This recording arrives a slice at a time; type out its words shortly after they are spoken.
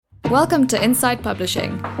Welcome to Inside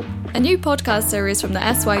Publishing, a new podcast series from the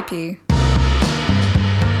SYP.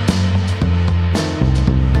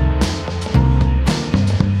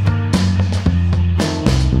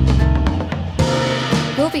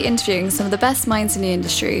 We'll be interviewing some of the best minds in the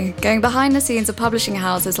industry, going behind the scenes of publishing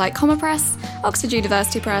houses like Comma Press, Oxford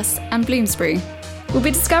University Press, and Bloomsbury. We'll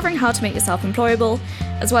be discovering how to make yourself employable,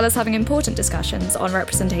 as well as having important discussions on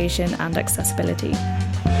representation and accessibility.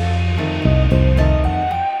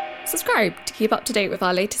 Subscribe to keep up to date with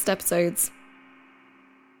our latest episodes.